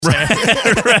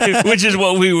Right, which is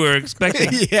what we were expecting.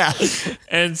 Yeah.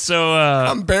 And so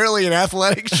I'm barely in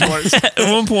athletic shorts. at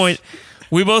one point,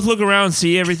 we both look around,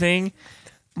 see everything.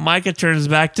 Micah turns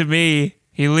back to me.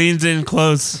 He leans in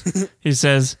close. He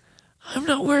says, I'm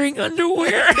not wearing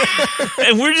underwear.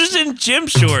 And we're just in gym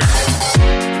shorts.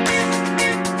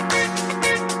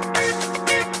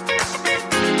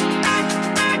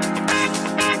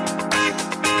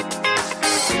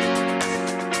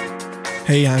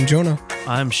 Hey, I'm Jonah.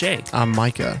 I'm Shay. I'm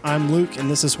Micah. I'm Luke, and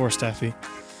this is Horse Taffy.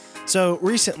 So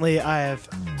recently, I have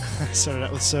started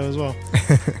out with so as well.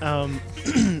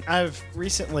 I've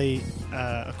recently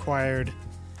acquired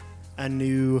a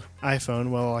new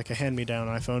iPhone, well, like a hand-me-down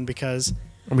iPhone, because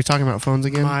Are we talking about phones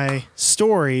again? my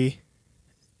story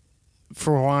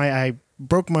for why I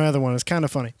broke my other one is kind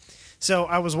of funny. So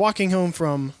I was walking home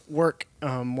from work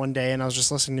one day, and I was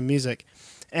just listening to music,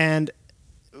 and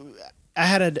I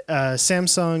had a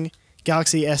Samsung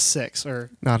Galaxy S6, or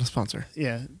Not a sponsor.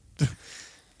 yeah.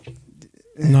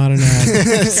 Not an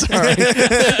ad. Sorry.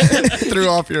 Threw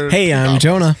off your... Hey, I'm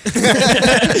Jonah.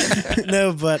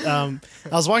 No, but I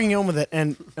was walking home with it,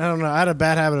 and I don't know, I had a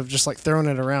bad habit of just like throwing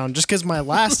it around, just because my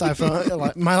last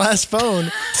iPhone, my last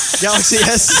phone, Galaxy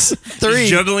S3.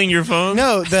 Juggling your phone?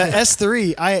 No, the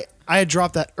S3, I had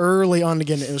dropped that early on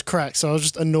again. It was cracked, so I was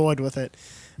just annoyed with it.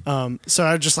 So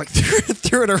I just like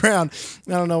threw it around.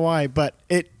 I don't know why, but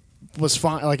it was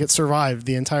fine. Like it survived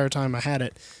the entire time I had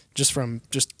it, just from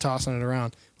just tossing it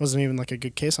around. Wasn't even like a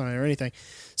good case on it or anything.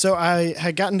 So I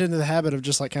had gotten into the habit of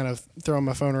just like kind of throwing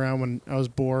my phone around when I was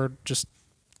bored, just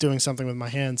doing something with my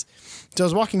hands. So I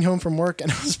was walking home from work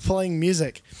and I was playing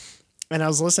music, and I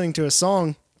was listening to a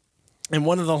song, and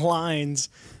one of the lines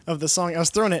of the song, I was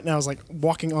throwing it and I was like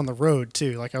walking on the road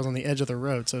too, like I was on the edge of the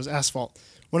road, so it was asphalt.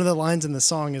 One of the lines in the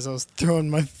song as I was throwing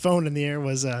my phone in the air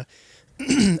was,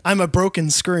 I'm a broken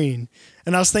screen.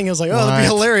 And I was thinking, I was like, oh, that'd be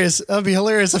hilarious. That'd be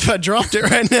hilarious if I dropped it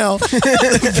right now.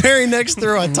 The very next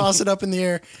throw, I toss it up in the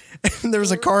air, and there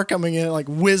was a car coming in, it like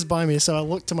whizzed by me. So I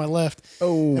looked to my left,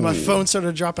 and my phone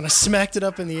started dropping. I smacked it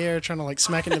up in the air, trying to like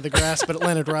smack it into the grass, but it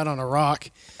landed right on a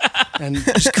rock and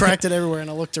just cracked it everywhere. And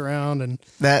I looked around, and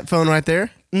That phone right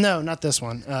there? no, not this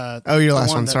one. Your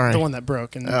last one, sorry. The one that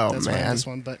broke, and that's why I had this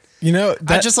one. But You know,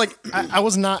 I just like I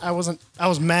was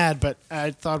mad, but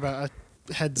I thought about it.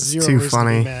 I had zero Too reason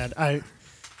funny. to be mad. I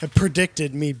had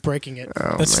predicted me breaking it.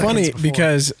 that's man. funny Before.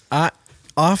 because I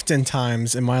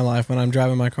oftentimes in my life when I'm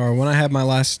driving my car, when I had the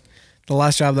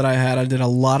last job that I had, I did a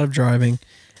lot of driving,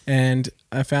 and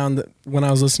I found that when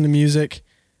I was listening to music,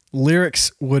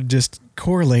 lyrics would just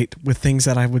correlate with things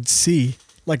that I would see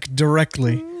like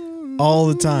directly all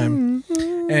the time.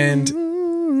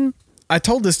 And I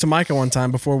told this to Micah one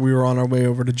time before we were on our way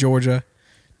over to Georgia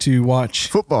to watch a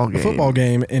football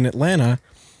game in Atlanta,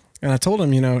 and I told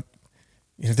him, you know,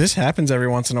 this happens every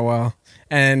once in a while.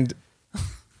 And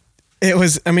it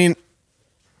was, I mean,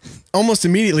 almost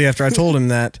immediately after I told him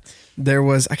that, there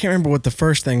was, I can't remember what the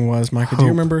first thing was, Micah. Do you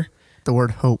remember? The word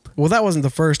hope. Well, that wasn't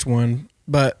the first one,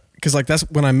 but because like that's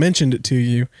when I mentioned it to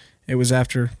you, it was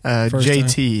after first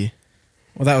JT. time.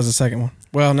 Well, that was the second one.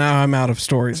 Well, now I'm out of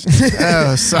stories.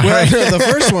 Oh, sorry. Well, the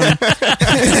first one.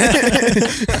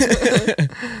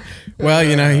 Well,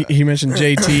 you know, he mentioned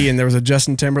JT, and there was a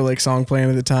Justin Timberlake song playing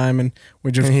at the time, and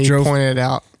we just drove. Pointed it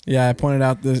out. Yeah, I pointed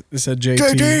out that it said JT.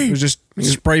 JT! It was just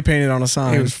spray painted on a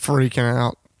sign. He was freaking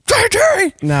out.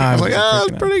 JT! No, I was like, wasn't oh, freaking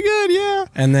it's out. pretty good, yeah.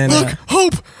 And then Look,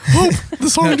 hope. The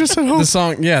song just said hope.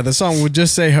 the song would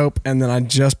just say hope, and then I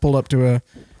just pulled up to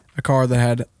a car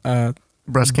that had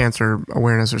Breast cancer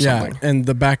awareness or something. and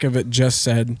the back of it just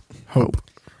said hope.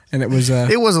 And it was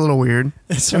It was a little weird.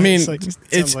 It's I mean, like,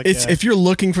 it's if you're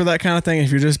looking for that kind of thing, if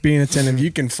you're just being attentive,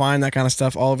 you can find that kind of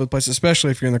stuff all over the place,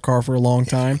 especially if you're in the car for a long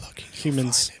time.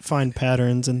 humans find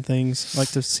patterns and things, like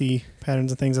to see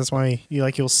patterns and things. That's why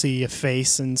you'll see a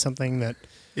face and something that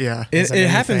Yeah. It Isn't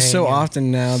happens so anything,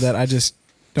 often now that I just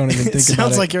don't even think about it.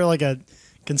 sounds like you're like a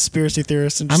conspiracy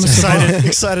theorist and I'm just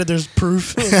excited there's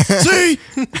proof. See?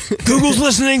 Google's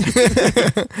listening.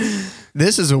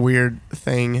 This is a weird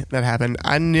thing that happened.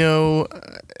 I know,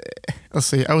 let's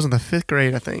see, I was in the 5th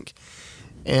grade, I think,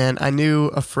 and I knew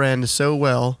a friend so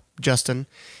well, Justin.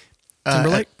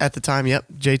 Timberlake? At the time, yep,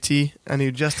 JT. I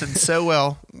knew Justin so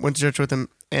well, went to church with him,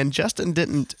 and Justin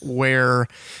didn't wear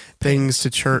things to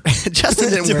church.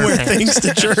 Justin didn't wear things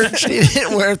to church. He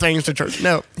didn't wear things to church.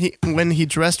 No, when he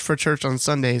dressed for church on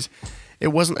Sundays, it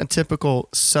wasn't a typical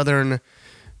Southern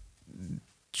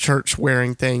church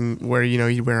wearing thing where, you know,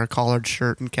 you wear a collared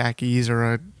shirt and khakis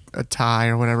or a tie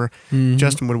or whatever. Mm-hmm.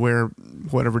 Justin would wear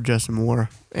whatever Justin wore.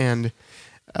 And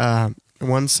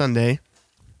one Sunday,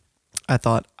 I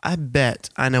thought, I bet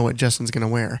I know what Justin's going to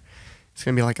wear. It's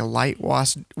going to be like a light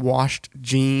washed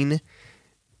jean,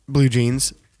 blue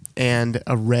jeans, and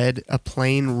a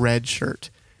plain red shirt.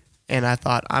 And I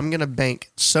thought, I'm going to bank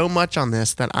so much on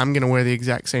this that I'm going to wear the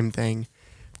exact same thing.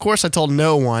 Of course, I told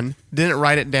no one, didn't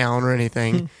write it down or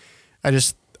anything. I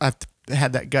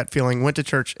had that gut feeling, went to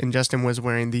church, and Justin was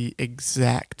wearing the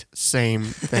exact same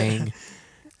thing.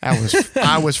 I was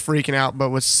freaking out, but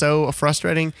what's so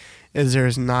frustrating is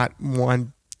there's not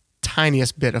one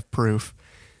tiniest bit of proof.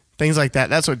 Things like that,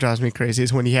 that's what drives me crazy,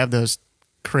 is when you have those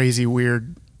crazy,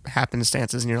 weird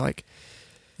happenstances and you're like,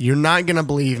 you're not going to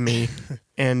believe me.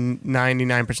 And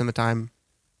 99% of the time,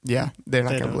 yeah, they're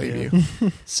not going to believe you.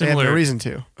 They have no reason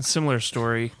to. A similar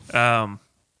story, going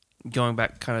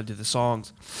back kind of to the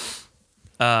songs.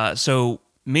 So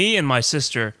me and my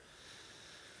sister,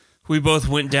 we both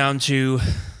went down to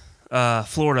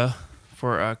Florida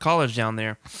for college down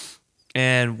there.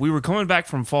 And we were coming back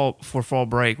from fall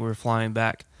break. We were flying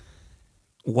back.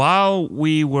 While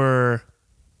we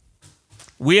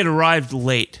had arrived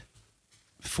late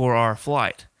for our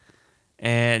flight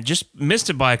and just missed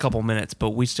it by a couple minutes, but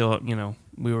we still,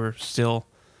 we were still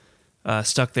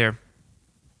stuck there.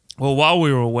 Well, while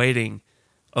we were waiting,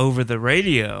 over the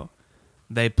radio,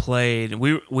 they played.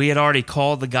 We had already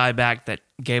called the guy back that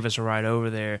gave us a ride over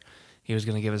there. He was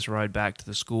going to give us a ride back to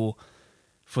the school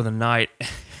for the night.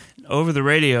 Over the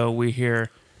radio, we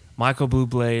hear Michael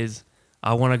Bublé's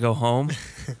 "I Want to Go Home."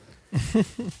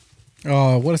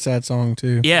 Oh, what a sad song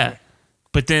too. Yeah.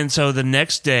 But then, so the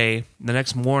next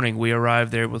morning, we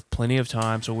arrived there with plenty of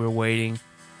time, so we were waiting.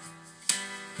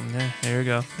 Yeah, there you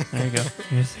go.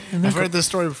 I've heard this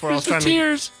story before. I was trying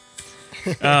tears.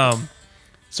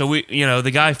 So we,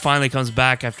 the guy finally comes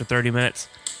back after 30 minutes.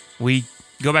 We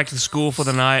go back to the school for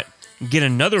the night, get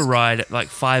another ride at like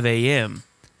 5 a.m.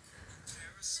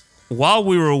 While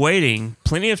we were waiting,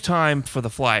 plenty of time for the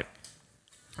flight,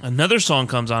 another song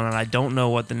comes on, and I don't know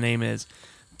what the name is,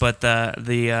 but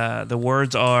the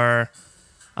words are,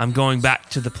 "I'm going back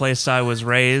to the place I was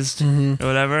raised," or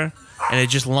whatever, and it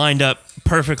just lined up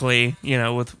perfectly,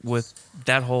 with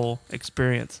that whole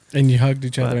experience. And you hugged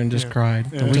each other and just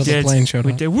cried until the plane showed up.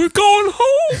 We did. We're going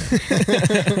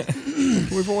home.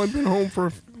 We've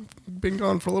only been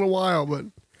gone for a little while, but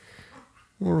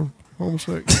we're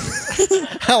homesick.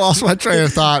 I lost my train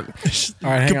of thought. All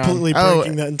right, hang completely on.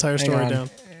 breaking that entire story down.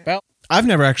 Well, I've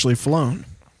never actually flown.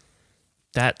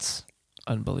 That's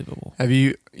unbelievable. Have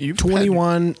you've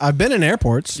 21. I've been in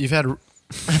airports. You've had.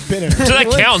 I've been in So that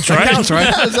counts, right? That counts, right?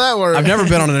 How does that work? I've never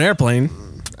been on an airplane.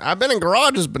 I've been in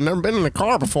garages, but never been in a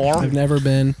car before. I've never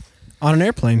been on an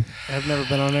airplane. I've never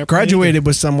been on an airplane. Graduated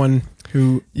with someone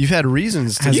who You've had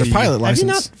reasons to has a be pilot Have license. you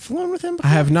not flown with him before?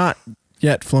 I have not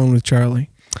yet flown with Charlie.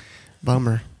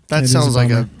 Bummer. That It is sounds a like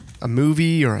bummer. a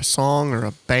movie or a song or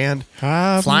a band.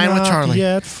 I've Flying with not Charlie.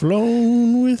 yet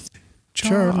flown with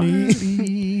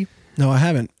Charlie. No, I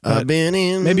haven't. I've been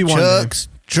in maybe one Chuck's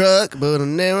truck, but I've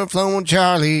never flown with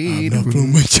Charlie. I've not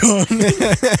flown with Charlie.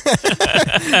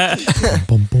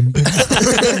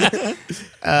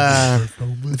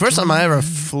 The first time I ever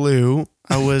flew,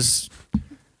 I was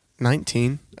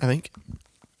 19, I think,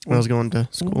 when I was going to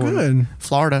school in Good.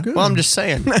 Florida. Good. Well, I'm just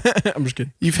saying. I'm just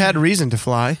kidding. You've had reason to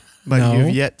fly, but No.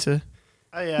 you've yet to.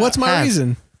 What's my have.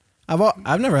 reason?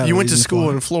 I've never had. You a went to reason school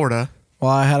fly. in Florida.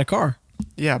 Well, I had a car.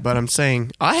 Yeah, but I'm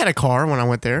saying I had a car when I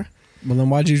went there. Well, then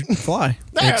why'd you fly?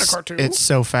 I had a car too. It's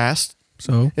so fast.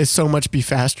 So It's so much be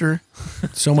faster.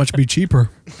 so much be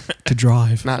cheaper to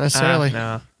drive. Not necessarily.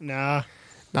 No. Nah.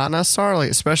 Not necessarily.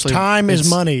 Especially Time is it's-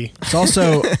 money. It's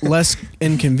also less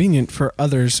inconvenient for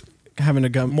others having to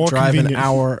go More drive an convenient.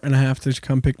 hour and a half to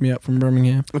come pick me up from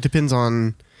Birmingham. It depends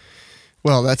on.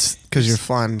 Well, that's because you're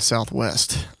flying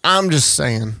Southwest. I'm just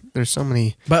saying. There's so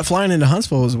many. But flying into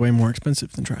Huntsville is way more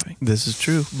expensive than driving. This is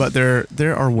true, but there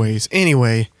are ways.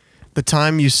 Anyway, the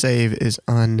time you save is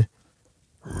unreal.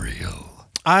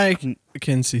 I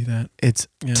can see that. It's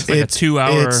Yeah. It's like a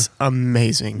 2-hour It's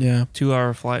amazing. Yeah.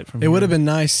 2-hour flight from It would have here. been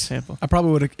nice. Tampa. I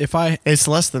probably would have if I It's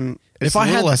less than. It's If I a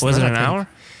little had- less Was it than an that, I hour?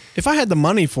 if I had the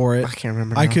money for it, think. I can't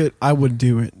remember. I now. could I would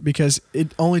do it because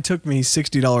it only took me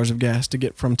 $60 of gas to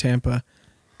get from Tampa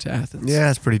to Athens.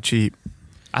 Yeah, it's pretty cheap.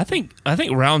 I think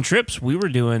round trips we were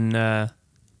doing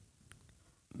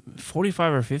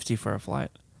 45 or 50 for a flight.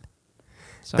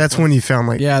 That's when you found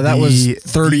like. Yeah, that was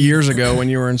 30 years ago when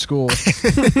you were in school.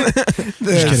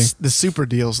 The super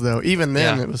deals though. Even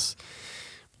then, Yeah. it was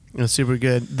super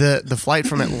good. The flight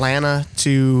from Atlanta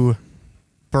to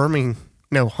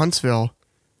Huntsville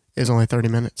is only 30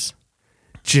 minutes.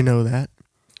 Did you know that?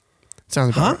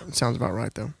 Sounds about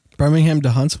right though. Birmingham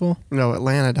to Huntsville? No,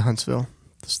 Atlanta to Huntsville.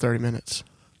 It's 30 minutes.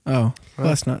 Oh, well,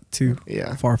 that's not too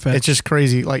Yeah. far-fetched. It's just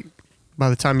crazy. Like, by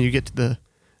the time you get to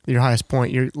your highest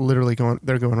point, you're literally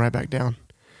they're going right back down.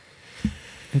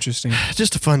 Interesting.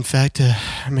 Just a fun fact to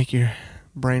make your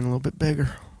brain a little bit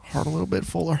bigger, heart a little bit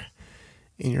fuller.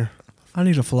 I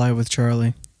need to fly with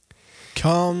Charlie.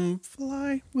 Come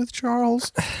fly with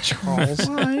Charles. Charles.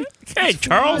 Fly. Hey,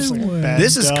 Charles. Bad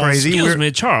This is dog. crazy. Excuse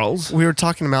me, Charles. We were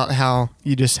talking about how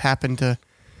you just happen to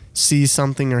see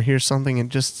something or hear something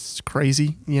and just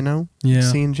crazy, Yeah.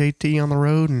 seeing JT on the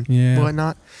road and Yeah.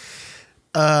 whatnot.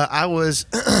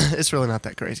 It's really not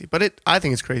that crazy, but I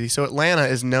think it's crazy. So Atlanta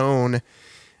is known,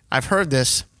 I've heard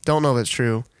this, don't know if it's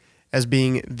true, as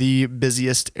being the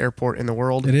busiest airport in the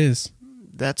world. It is.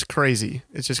 That's crazy.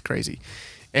 It's just crazy.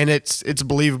 And it's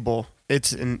believable.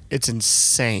 It's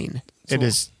insane. It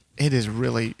is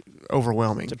really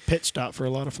overwhelming. It's a pit stop for a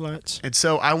lot of flights. And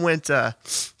so I went.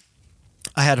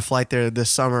 I had a flight there this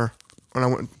summer when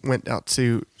I went out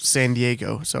to San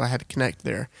Diego, so I had to connect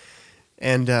there.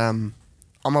 And on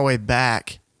my way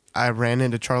back, I ran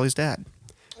into Charlie's dad,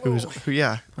 who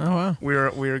Oh wow. we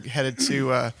were headed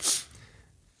to.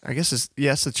 I guess it's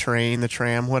the train, the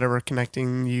tram, whatever,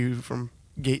 connecting you from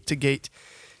gate to gate.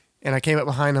 And I came up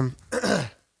behind him,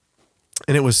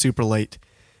 and it was super late.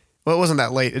 Well, it wasn't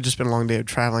that late. It just been a long day of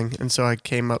traveling. And so I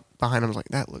came up behind him. I was like,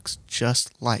 that looks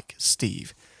just like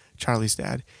Steve, Charlie's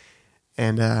dad.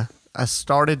 And I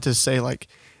started to say, like,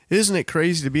 isn't it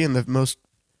crazy to be in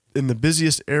the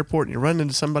busiest airport and you run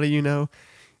into somebody you know?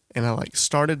 And I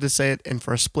started to say it. And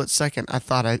for a split second, I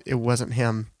thought it wasn't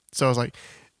him. So I was like,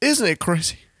 isn't it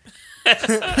crazy?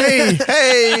 hey.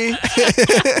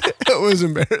 It was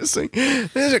embarrassing.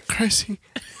 Isn't it crazy?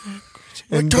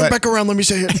 Turn back around. Let me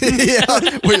say it.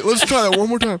 Yeah. Wait, let's try that one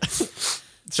more time.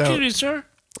 So Excuse me, sir.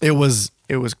 it was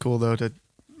cool though and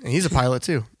he's a pilot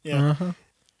too. Yeah. Uh-huh.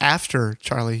 After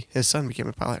Charlie, his son became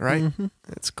a pilot, right? Mm-hmm.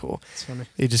 That's cool. It's funny.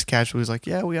 He just casually was like,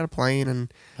 "Yeah, we got a plane,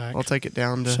 and Back. I'll take it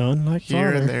down to Son like here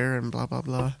father. and there, and blah blah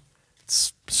blah."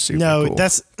 It's super No, cool.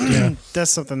 that's that's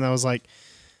something that was like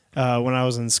when I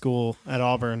was in school at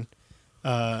Auburn.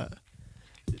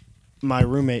 My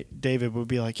roommate David would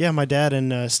be like, "Yeah, my dad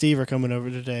and Steve are coming over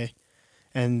today,"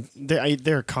 and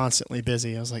they're constantly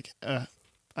busy. I was like,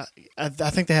 I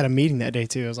think they had a meeting that day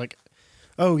too. I was like,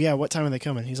 "Oh yeah, what time are they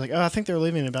coming?" He's like, "Oh, I think they're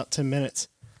leaving in about 10 minutes."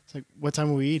 It's like, "What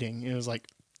time are we eating?" It was like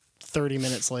 30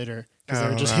 minutes later because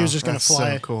Oh, he was just wow. going to That's so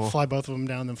fly cool. fly both of them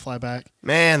down, then fly back.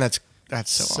 Man, that's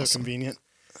so So awesome. convenient,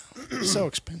 so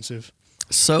expensive.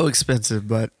 So expensive,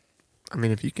 but I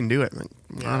mean, if you can do it, then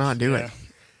why not do it?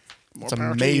 More It's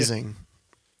power to you. amazing.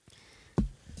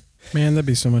 Man, that'd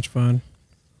be so much fun.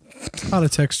 How to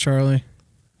text Charlie.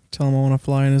 Tell him I want to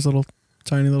fly in his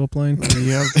tiny little plane.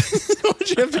 Yeah. Why'd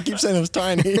you have to keep saying it was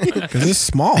tiny? Because it's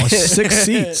small. It's 6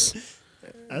 seats.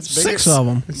 That's big. 6 of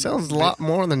them. It sounds a lot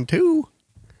more than 2.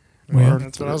 Well,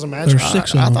 That's what I was imagining. There's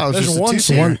 6 of I them. thought it was There's just a one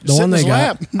two-seater. The one Sit in they his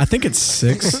got. lap. I think it's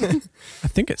 6. I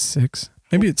think it's 6.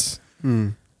 Maybe it's.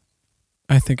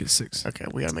 I think it's 6. Okay,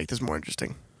 we gotta make this more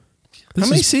interesting. This How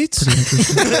many is seats? pretty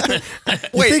interesting.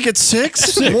 You think it's 6?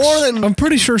 6. More than- I'm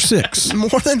pretty sure 6. More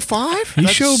than 5? He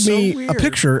That's showed so me a weird.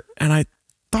 picture, and I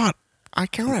thought I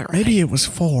counted right. maybe it was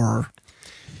 4.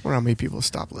 I wonder how many people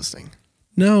stop listening.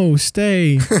 No,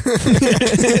 stay.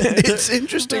 It's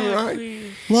interesting, right?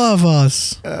 Love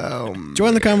us.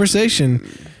 Join the conversation.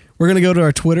 We're going to go to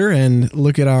our Twitter and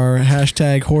look at our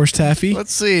hashtag horse taffy.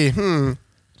 Let's see.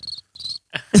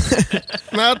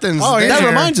 Nothing's Oh, there. That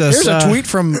reminds us. Here's a tweet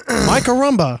from Mike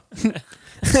Arumba.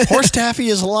 Horse Taffy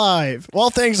is live. Well,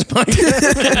 thanks, Mike.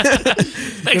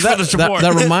 Thanks for the support.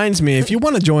 That reminds me, if you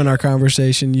want to join our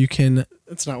conversation, you can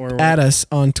That's not where we're add us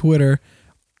on Twitter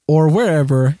or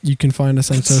wherever you can find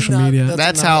us on social not- media.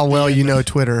 That's not how the well you end. know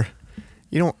Twitter.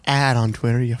 You don't add on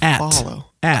Twitter. You follow.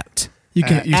 You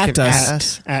can You at can us. add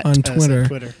us. At on us Twitter.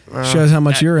 Twitter. Shows how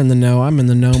much you're in the know. I'm in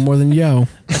the know more than yo.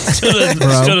 Still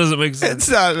doesn't make sense. It's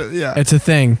not. Yeah. It's a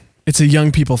thing. It's a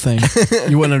young people thing.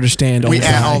 You wouldn't understand. We old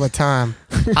at guy. all the time.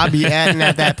 I be adding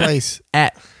at that place.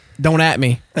 Don't at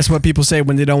me. That's what people say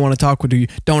when they don't want to talk with you.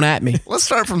 Don't at me. Let's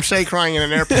start from Shay crying in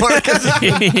an airport because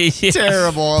it's Yeah.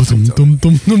 terrible. Dum, dum,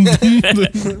 dum,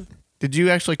 dum. Did you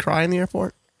actually cry in the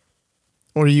airport,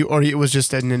 or it was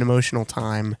just an emotional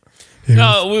time?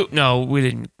 No, we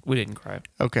didn't cry.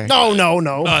 Okay. No.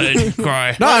 I didn't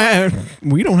cry. No,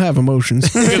 we don't have emotions.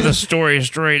 Get the story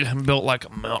straight. I'm built like a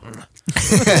mountain.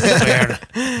 Weird.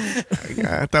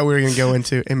 I thought we were going to go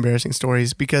into embarrassing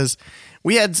stories because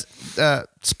we had,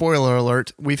 spoiler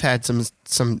alert, we've had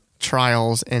some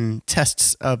trials and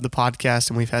tests of the podcast,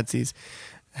 and we've had these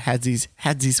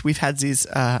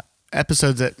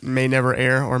episodes that may never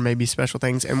air or maybe special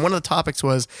things. And one of the topics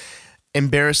was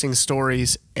embarrassing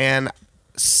stories, and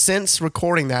since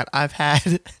recording that, I've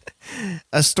had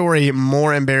a story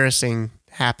more embarrassing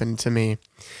happen to me.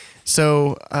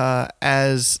 So,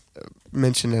 as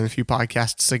mentioned in a few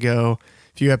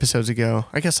episodes ago,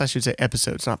 I guess I should say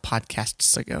episodes, not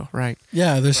podcasts ago, right?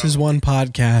 Yeah, this is one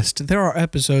podcast. There are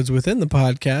episodes within the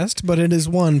podcast, but it is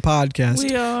one podcast.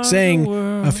 We are saying the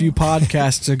world. a few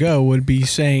podcasts ago would be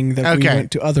saying that we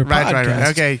went to other podcasts.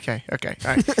 Right. Okay.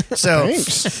 All right. So,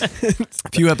 a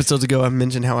few episodes ago, I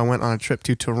mentioned how I went on a trip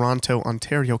to Toronto,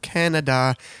 Ontario,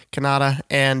 Canada,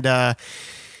 and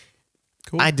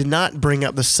Cool. I did not bring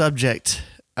up the subject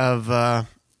of a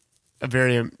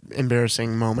very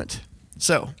embarrassing moment.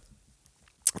 So,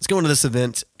 let's go into this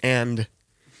event, and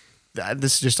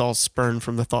this is just all spurned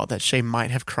from the thought that Shay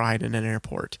might have cried in an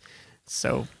airport.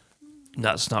 So,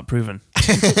 That's not proven.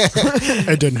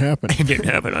 It didn't happen. It didn't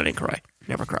happen. I didn't cry.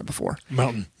 never cried before.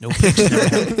 Mountain. Nope. Never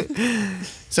happened.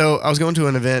 So I was going to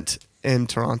an event in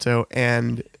Toronto,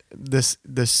 and this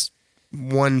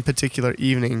one particular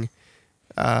evening,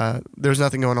 there was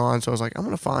nothing going on. So I was like, I'm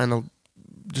going to find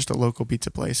just a local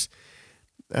pizza place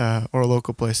or a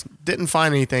local place. Didn't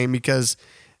find anything because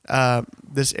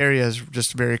this area is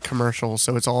just very commercial.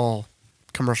 So it's all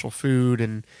commercial food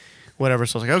and whatever.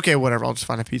 So I was like, okay, whatever. I'll just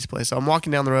find a pizza place. So I'm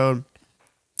walking down the road.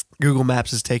 Google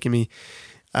Maps is taking me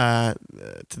to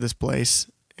this place.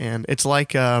 And it's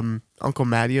like Uncle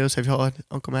Mattio's. Have you all had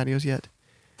Uncle Mattio's yet?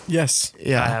 Yes.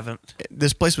 Yeah. I haven't.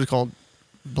 This place was called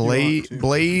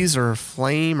Blaze or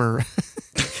Flame or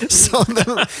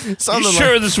something. You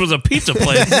sure this was a pizza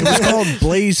place? It was called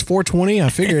Blaze 420. I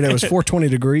figured it was 420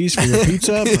 degrees for your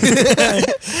pizza.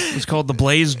 It was called the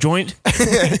Blaze Joint.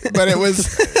 But it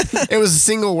was a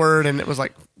single word, and it was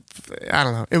like, I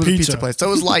don't know. It was a pizza place. So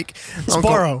it was like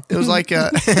Sparrow. It was like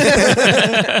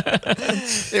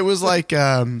it was like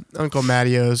Uncle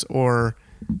Mattio's or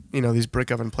these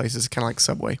brick oven places, kind of like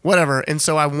Subway, whatever. And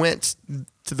so I went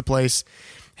to the place,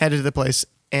 headed to the place,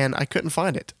 and I couldn't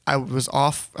find it. I was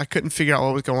off. I couldn't figure out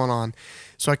what was going on.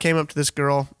 So I came up to this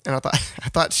girl, and I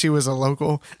thought she was a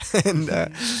local, and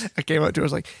I came up to her. I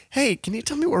was like, "Hey, can you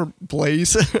tell me where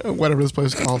Blaze, whatever this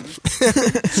place is called?"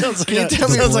 Sounds Can you tell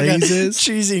me sounds what like a Blaze is?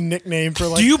 cheesy nickname for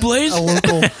like Do you blaze? a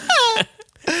local.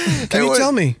 Can you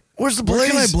tell me? Where's the Where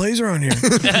can I Blaze? blaze around here?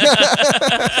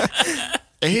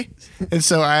 Eh? And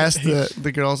so I asked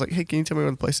the girl, I was like, "Hey, can you tell me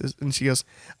where the place is?" And she goes,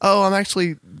 "Oh, I'm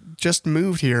actually just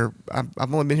moved here.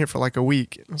 I've only been here for like a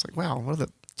week." And I was like, "Wow, what are the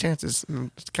chances?"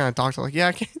 And just kind of talked to her, like, "Yeah,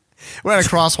 I can't." We're at a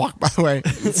crosswalk, by the way.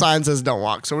 The sign says "Don't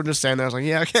walk," so we're just standing there. I was like,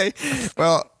 "Yeah, okay.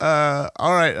 Well,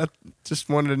 all right." I just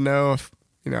wanted to know if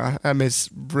I made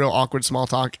real awkward small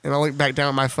talk, and I looked back down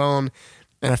at my phone,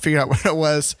 and I figured out where it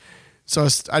was. So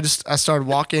I started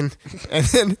walking, and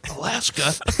then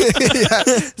Alaska. yeah.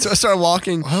 So I started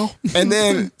walking, and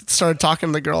then started talking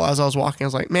to the girl as I was walking. I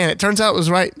was like, "Man, it turns out it was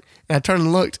right." And I turned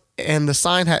and looked, and the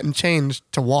sign hadn't changed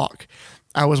to walk.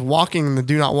 I was walking in the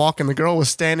do not walk, and the girl was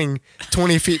standing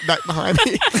 20 feet back behind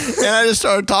me. And I just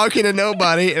started talking to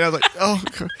nobody, and I was like, "Oh."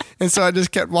 And so I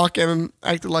just kept walking and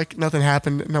acted like nothing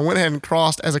happened. And I went ahead and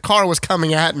crossed as a car was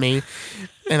coming at me.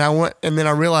 And then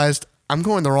I realized I'm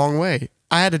going the wrong way.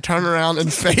 I had to turn around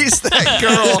and face that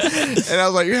girl. And I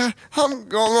was like, "Yeah, I'm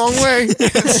going the wrong way."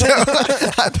 And so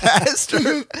I passed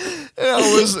her. And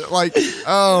I was like,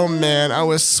 oh man, I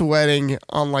was sweating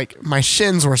on my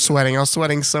shins were sweating. I was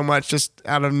sweating so much just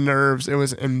out of nerves. It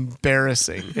was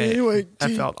embarrassing. Anyway,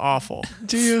 I felt awful.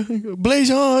 do you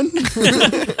blaze on?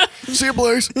 See you,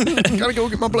 Blaze. Gotta go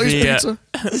get my Blaze pizza.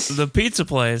 The pizza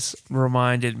place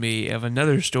reminded me of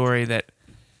another story that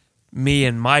me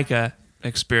and Micah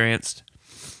experienced.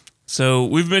 So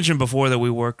we've mentioned before that we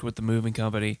worked with the moving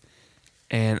company,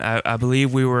 and I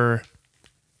believe we were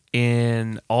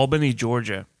in Albany,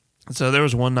 Georgia. So there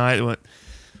was one night when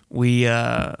we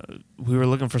were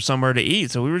looking for somewhere to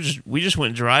eat, so we just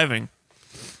went driving.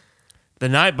 The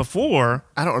night before,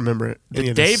 I don't remember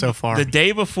any of this so far. the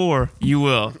day before, you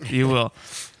will.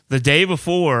 The day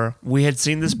before, we had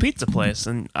seen this pizza place,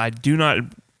 and I do not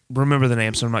remember the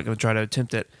name, so I'm not going to try to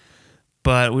attempt it.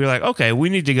 But we were like, okay, we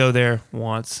need to go there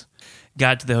once.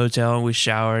 Got to the hotel, and we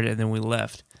showered, and then we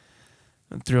left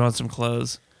and threw on some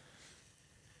clothes.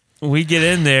 We get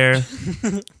in there,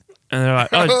 and they're like,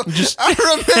 "Oh, just I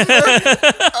remember.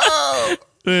 Oh.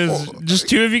 there's just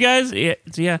two of you guys?"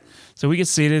 Yeah. So we get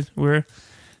seated. We're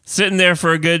sitting there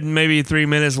for a good maybe 3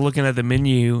 minutes looking at the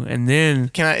menu, and then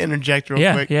Can I interject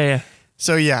real quick? Yeah.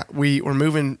 So yeah, we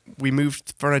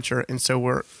moved furniture, and so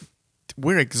we're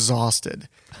exhausted.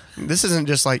 This isn't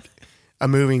just like a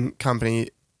moving company.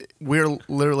 We're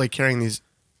literally carrying these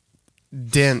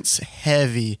dense,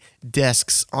 heavy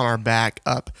desks on our back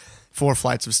up 4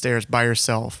 flights of stairs by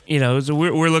yourself. You know, so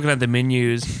we're looking at the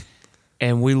menus,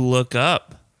 and we look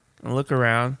up and look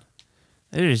around.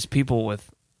 There's people with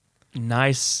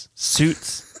nice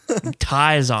suits and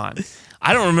ties on.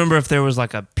 I don't remember if there was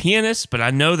like a pianist, but I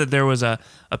know that there was a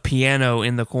piano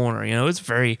in the corner. You know, it's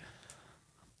very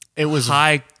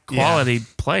high quality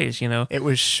place, you know. It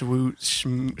was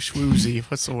schwoozy.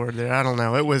 What's the word there? I don't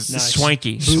know. It was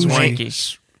swanky.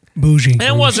 Bougie. And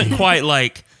it wasn't quite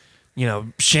like, you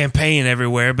know, champagne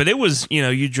everywhere, but it was, you know,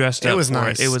 you dressed up. It was for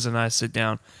nice. It was a nice sit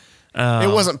down.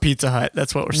 It wasn't Pizza Hut.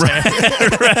 That's what we're saying.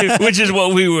 Right, which is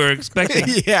what we were expecting.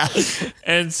 Yeah.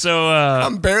 And so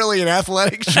I'm barely in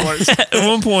athletic shorts. at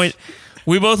one point,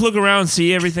 we both look around,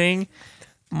 see everything.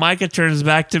 Micah turns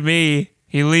back to me.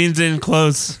 He leans in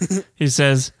close. He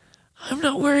says, I'm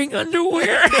not wearing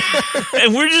underwear.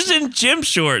 And we're just in gym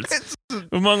shorts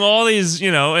among all these,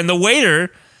 you know, and the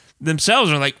waiter themselves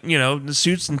are like, you know, the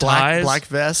suits and ties. Black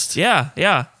vest. Yeah.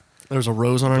 There was a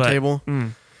rose on our table.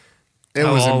 It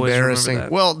was embarrassing.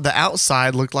 Well, the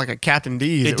outside looked like a Captain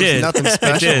D's. It did. was nothing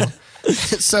special. It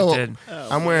did. So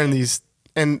I'm wearing these,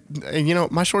 and you know,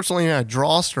 my shorts only had a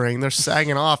drawstring. They're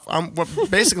sagging off. I'm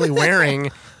basically wearing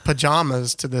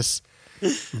pajamas to this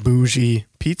bougie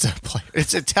pizza place.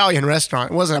 It's an Italian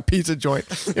restaurant. It wasn't a pizza joint.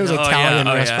 It was an Italian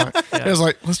restaurant. Yeah. It was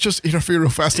like, let's just eat our food real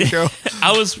fast and go.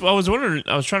 I was wondering.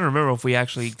 I was trying to remember if we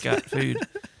actually got food.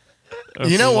 or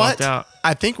You if know we what? walked out.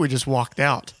 I think we just walked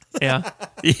out. Yeah,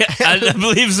 I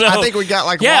believe so. I think we got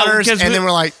like waters, and then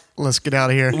we're like, let's get out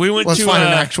of here. Let's to find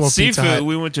an actual seafood. Pizza Hut.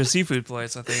 We went to a seafood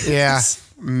place, I think. Yeah,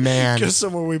 man. Just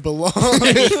somewhere we belong.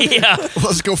 Yeah.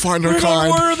 Let's go find our We're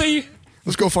kind. not worthy.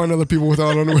 Let's go find other people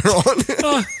without underwear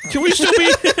on. Can we still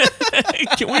be?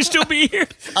 Can we still be here?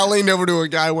 I leaned over to a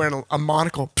guy wearing a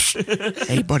monocle.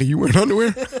 Hey, buddy, you wearing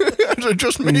underwear?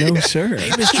 Just me. No, sir.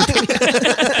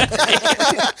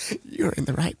 You're in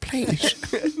the right place.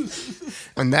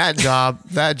 And that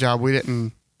job, we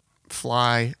didn't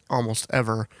fly almost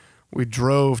ever. We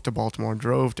drove to Baltimore,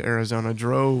 drove to Arizona,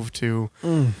 drove to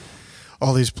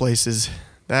all these places.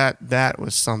 That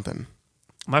was something.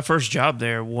 My first job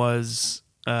there was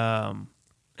in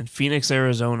Phoenix,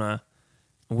 Arizona.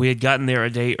 We had gotten there a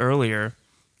day earlier,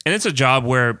 and it's a job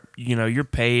where, you know, you're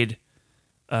paid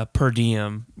per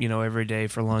diem. You know, every day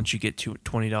for lunch you get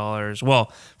 $20.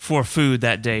 Well, for food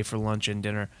that day for lunch and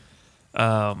dinner.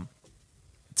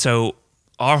 So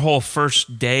our whole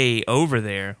first day over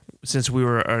there, since we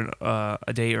were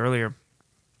a day earlier,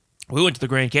 we went to the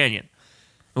Grand Canyon.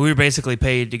 We were basically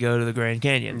paid to go to the Grand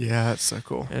Canyon. Yeah, that's so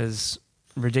cool. It was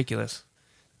ridiculous.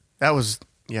 That was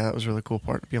a really cool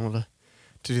part to be able to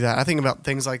do that. I think about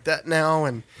things like that now,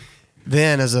 and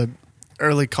then as a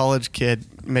early college kid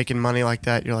making money like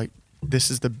that, you're like,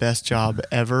 this is the best job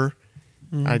ever.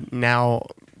 Now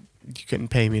you couldn't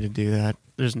pay me to do that.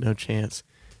 There's no chance.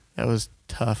 That was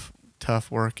tough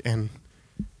work, and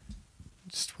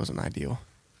just wasn't ideal.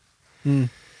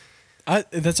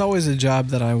 That's always a job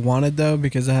that I wanted, though,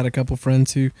 because I had a couple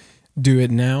friends who do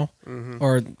it now,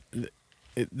 or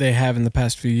they have in the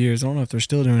past few years. I don't know if they're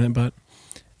still doing it, but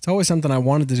it's always something I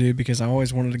wanted to do because I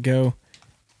always wanted to go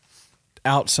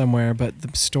out somewhere. But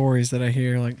the stories that I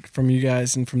hear, like from you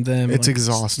guys and from them, It's like,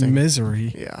 exhausting.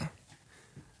 Misery. Yeah.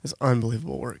 It's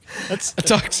unbelievable work. I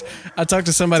talked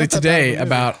to somebody today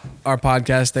about our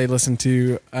podcast. They listened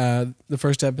to the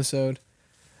first episode,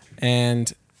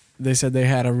 and they said they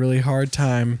had a really hard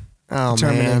time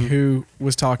determining who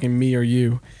was talking, me or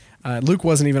you. Luke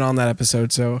wasn't even on that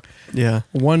episode, so yeah.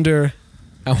 I wonder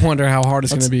how hard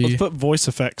it's going to be. Let's put voice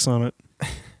effects on it.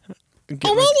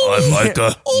 I'm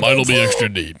Micah. Mine'll be extra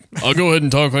deep. I'll go ahead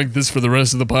and talk like this for the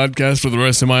rest of the podcast for the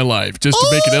rest of my life, just to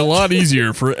make it a lot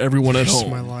easier for everyone at home.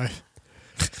 My life.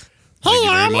 Thank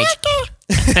you very much.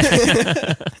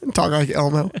 Talk like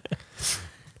Elmo.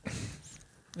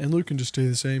 And Luke can just stay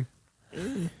the same.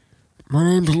 My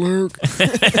name's Luke.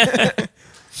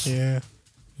 Yeah.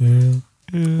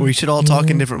 We should all talk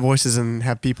in different voices and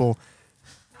have people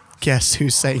guess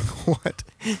who's saying what.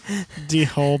 The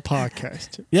whole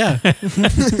podcast. Yeah.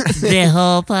 The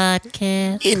whole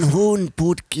podcast. In one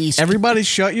podcast. Everybody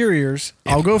shut your ears.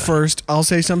 I'll go first. I'll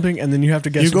say something, and then you have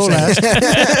to guess You go who's saying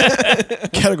it.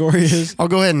 last. Category is. I'll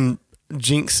go ahead and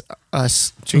jinx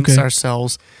Okay.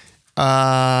 ourselves.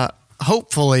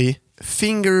 Hopefully,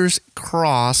 fingers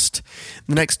crossed,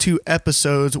 the next 2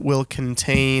 episodes will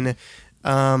contain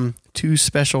 2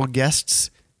 special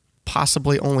guests,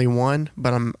 possibly only one,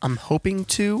 but I'm hoping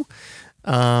 2.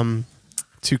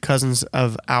 2 cousins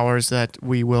of ours that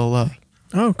we will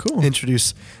Oh, cool.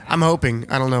 introduce. I'm hoping.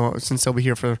 I don't know, since they'll be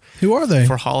here for Who are they?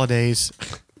 for holidays.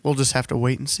 we'll just have to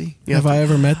wait and see. Have I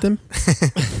ever met them?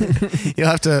 You'll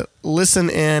have to listen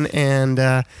in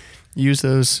and use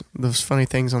those funny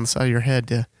things on the side of your head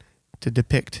to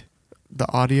depict the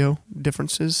audio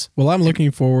differences. Well, I'm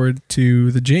looking forward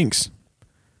to the Jinx.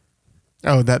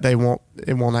 Oh, that it won't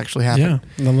actually happen. Yeah,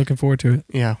 and I'm looking forward to it.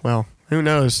 Yeah, well, who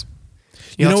knows?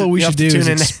 You know what we should do is tune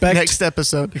in expect next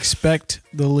episode. Expect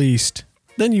the least.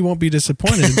 Then you won't be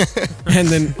disappointed, and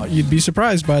then you'd be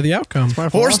surprised by the outcome.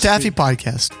 Horse Taffy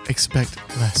Podcast. Expect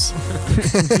less.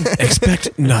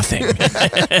 Expect nothing.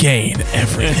 Gain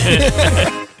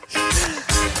everything.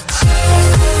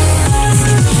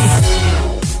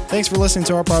 Thanks for listening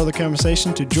to our part of the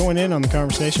conversation. To join in on the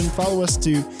conversation, follow us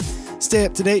to stay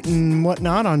up to date and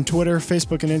whatnot on Twitter,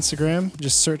 Facebook, and Instagram.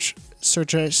 Just search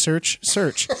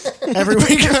every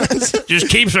week. Just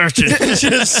keep searching.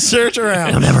 Just search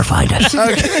around. You'll never find us.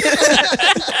 Okay.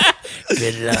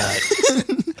 Good luck.